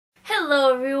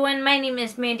Hello everyone, my name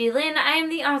is mandilynn. I am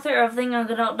the author of the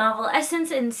young adult novel Essence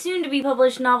and soon to be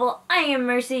published novel I Am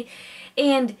Mercy.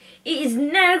 And it is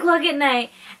 9 o'clock at night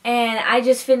and I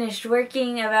just finished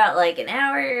working about like an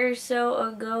hour or so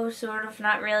ago, sort of,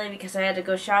 not really because I had to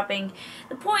go shopping.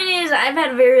 The point is I've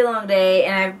had a very long day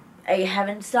and I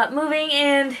haven't stopped moving,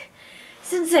 and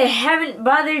since I haven't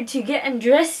bothered to get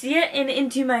undressed yet and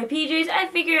into my PJs, I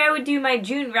figured I would do my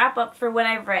June wrap-up for what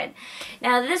I've read.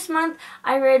 Now this month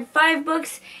I read 5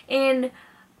 books, and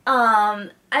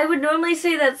I would normally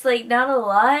say that's like not a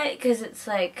lot because it's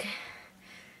like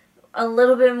a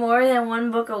little bit more than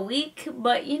 1 book a week,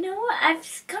 but you know what?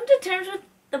 I've come to terms with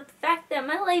the fact that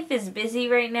my life is busy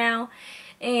right now,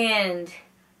 and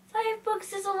 5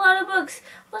 books is a lot of books.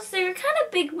 Plus, they were kind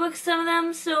of big books, some of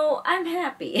them, so I'm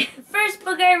happy. The first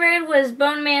book I read was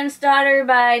Boneman's Daughter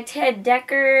by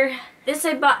Dekker. This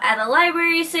I bought at a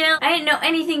library sale. I didn't know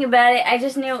anything about it. I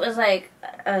just knew it was like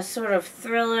a sort of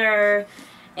thriller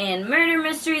and murder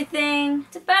mystery thing.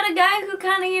 It's about a guy who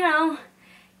kind of, you know,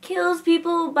 kills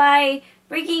people by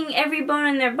breaking every bone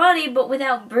in their body, but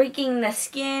without breaking the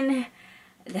skin.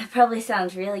 That probably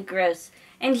sounds really gross.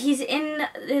 And he's in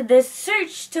this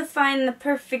search to find the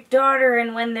perfect daughter,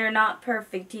 and when they're not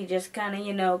perfect, he just kind of,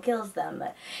 you know, kills them.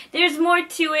 But there's more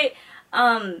to it.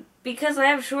 Because I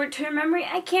have short-term memory,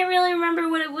 I can't really remember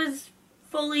what it was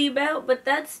fully about, but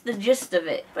that's the gist of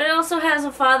it. But it also has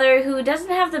a father who doesn't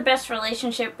have the best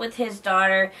relationship with his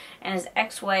daughter and his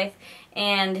ex-wife,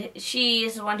 and she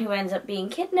is the one who ends up being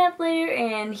kidnapped later,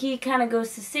 and he kind of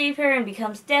goes to save her and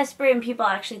becomes desperate, and people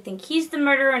actually think he's the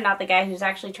murderer, not the guy who's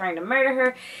actually trying to murder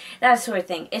her, that sort of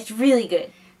thing. It's really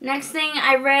good. Next thing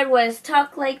I read was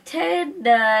Talk Like Ted,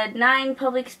 the 9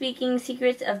 Public Speaking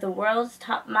Secrets of the World's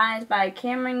Top Minds by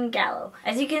Gallo.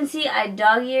 As you can see, I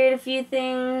dog-eared a few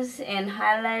things and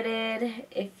highlighted,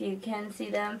 if you can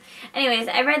see them. Anyways,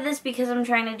 I read this because I'm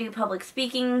trying to do public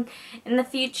speaking in the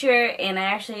future, and I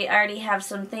actually already have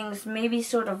some things maybe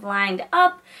sort of lined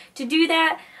up to do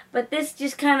that, but this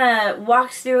just kind of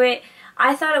walks through it.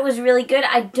 I thought it was really good.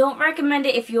 I don't recommend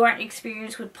it if you aren't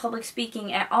experienced with public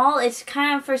speaking at all. It's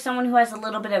kind of for someone who has a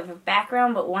little bit of a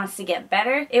background but wants to get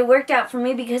better. It worked out for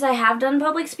me because I have done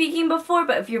public speaking before,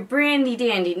 but if you're brandy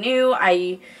dandy new,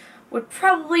 I would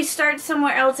probably start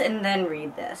somewhere else and then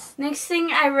read this. Next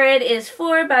thing I read is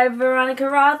 4 by Veronica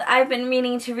Roth. I've been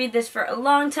meaning to read this for a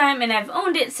long time, and I've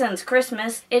owned it since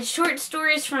Christmas. It's short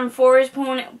stories from 4's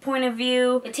point of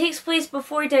view. It takes place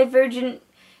before Divergent,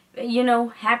 you know,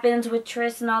 happens with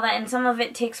Tris and all that, and some of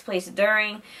it takes place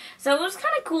during. So it was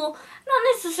kind of cool.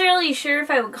 Not necessarily sure if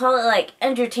I would call it like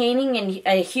entertaining and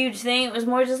a huge thing. It was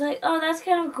more just like, oh, that's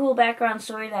kind of a cool background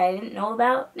story that I didn't know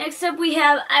about. Next up we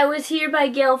have I Was Here by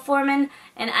Gayle Forman,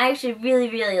 and I actually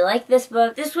really like this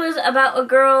book. This was about a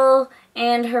girl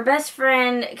and her best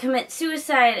friend commit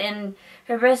suicide, and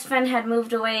her best friend had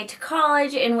moved away to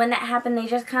college, and when that happened they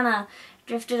just kind of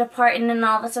drifted apart, and then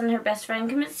all of a sudden her best friend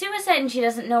commits suicide, and she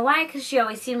doesn't know why because she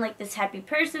always seemed like this happy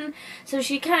person. So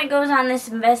she kind of goes on this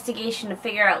investigation to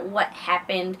figure out what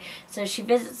happened. So she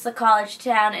visits the college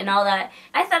town and all that.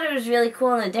 I thought it was really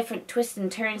cool and the different twists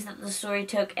and turns that the story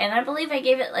took, and I believe I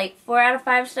gave it like 4 out of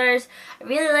 5 stars. I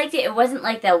really liked it. It wasn't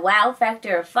like the wow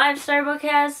factor a 5-star book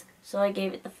has, so I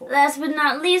gave it the 4. Last but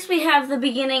not least, we have The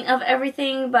Beginning of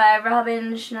Everything by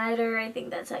Robyn Schneider. I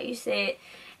think that's how you say it.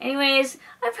 Anyways,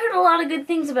 I've heard a lot of good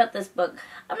things about this book.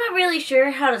 I'm not really sure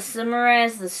how to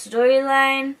summarize the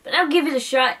storyline, but I'll give it a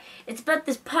shot. It's about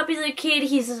this popular kid.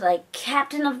 He's like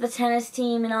captain of the tennis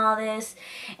team and all this,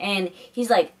 and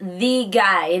he's like the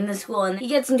guy in the school, and he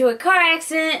gets into a car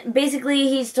accident. Basically,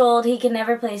 he's told he can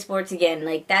never play sports again.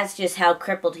 Like, that's just how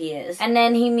crippled he is. And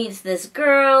then he meets this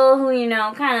girl who, you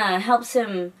know, kind of helps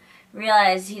him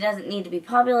realize he doesn't need to be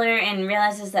popular, and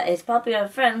realizes that his popular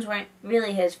friends weren't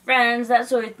really his friends, that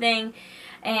sort of thing.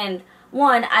 And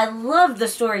I love the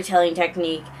storytelling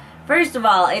technique. First of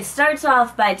all, it starts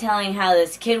off by telling how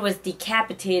this kid was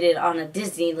decapitated on a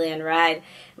Disneyland ride,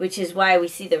 which is why we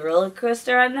see the roller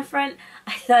coaster on the front.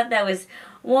 I thought that was,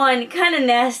 kind of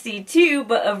nasty too,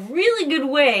 but a really good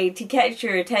way to catch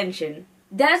your attention.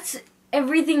 That's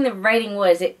everything the writing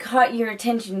was. It caught your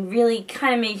attention, really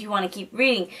kind of made you want to keep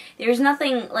reading. There's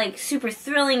nothing like super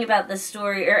thrilling about the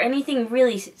story or anything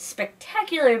really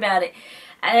spectacular about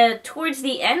it. Towards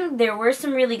the end, there were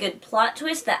some really good plot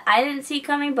twists that I didn't see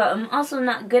coming, but I'm also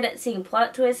not good at seeing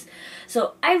plot twists,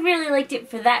 so I really liked it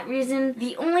for that reason.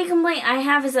 The only complaint I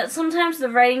have is that sometimes the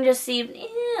writing just seemed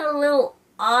a little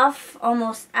off,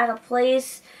 almost out of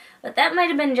place. But that might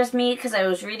have been just me because I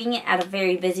was reading it at a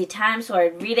very busy time, so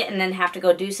I'd read it and then have to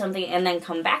go do something and then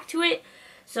come back to it.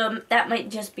 So that might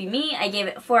just be me. I gave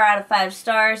it 4 out of 5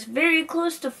 stars. Very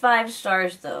close to 5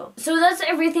 stars though. So that's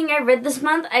everything I read this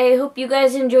month. I hope you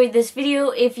guys enjoyed this video.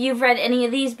 If you've read any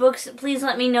of these books, please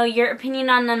let me know your opinion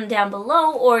on them down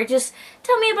below, or just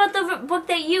tell me about the book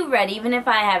that you read, even if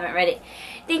I haven't read it.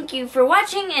 Thank you for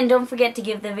watching, and don't forget to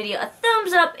give the video a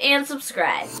thumbs up and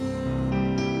subscribe.